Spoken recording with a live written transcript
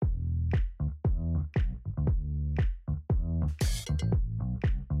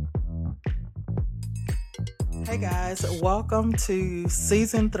Hey guys, welcome to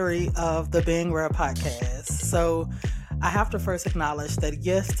season 3 of the Being Rare podcast. So I have to first acknowledge that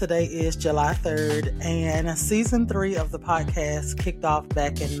yes, today is July 3rd and season 3 of the podcast kicked off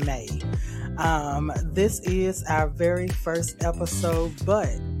back in May. This is our very first episode,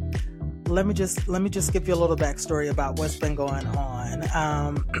 but let me just give you a little backstory about what's been going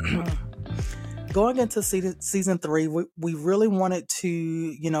on. Going into season 3, we really wanted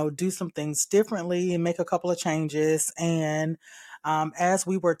to, do some things differently and make a couple of changes. And as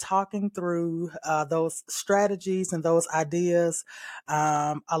we were talking through those strategies and those ideas,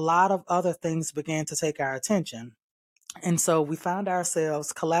 a lot of other things began to take our attention. And so we found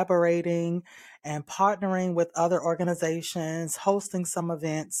ourselves collaborating and partnering with other organizations, hosting some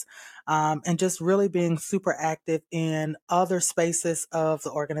events, and just really being super active in other spaces of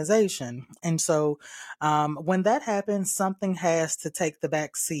the organization. And so when that happens, something has to take the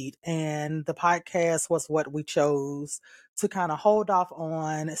back seat. And the podcast was what we chose to kind of hold off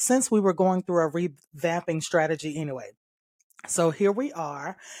on since we were going through a revamping strategy anyway. So here we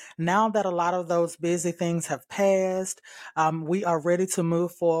are. Now that a lot of those busy things have passed, we are ready to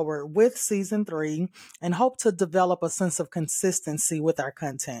move forward with season 3 and hope to develop a sense of consistency with our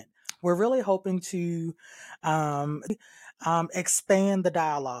content. We're really hoping to expand the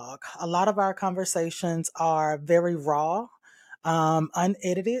dialogue. A lot of our conversations are very raw,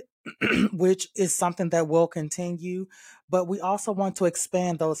 unedited, which is something that will continue. But we also want to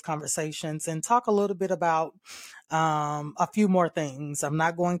expand those conversations and talk a little bit about a few more things. I'm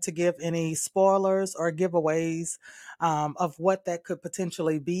not going to give any spoilers or giveaways of what that could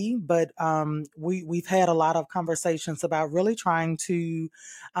potentially be, but we've had a lot of conversations about really trying to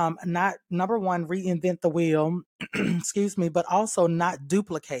not, number one, reinvent the wheel, excuse me, but also not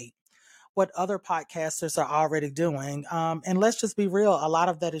duplicate what other podcasters are already doing. And let's just be real, a lot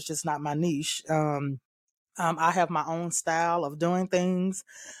of that is just not my niche. I have my own style of doing things.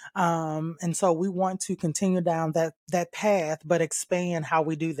 And so we want to continue down that path, but expand how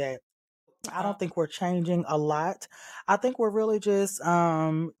we do that. I don't think we're changing a lot. I think we're really just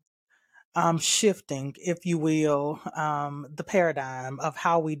shifting, if you will, the paradigm of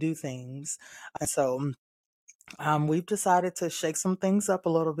how we do things. And so we've decided to shake some things up a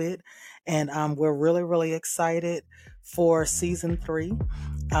little bit, and we're really, really excited for season 3.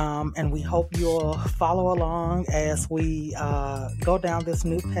 And we hope you'll follow along as we go down this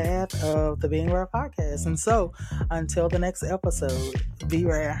new path of the Being Rare podcast. And so until the next episode, be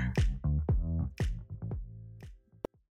rare.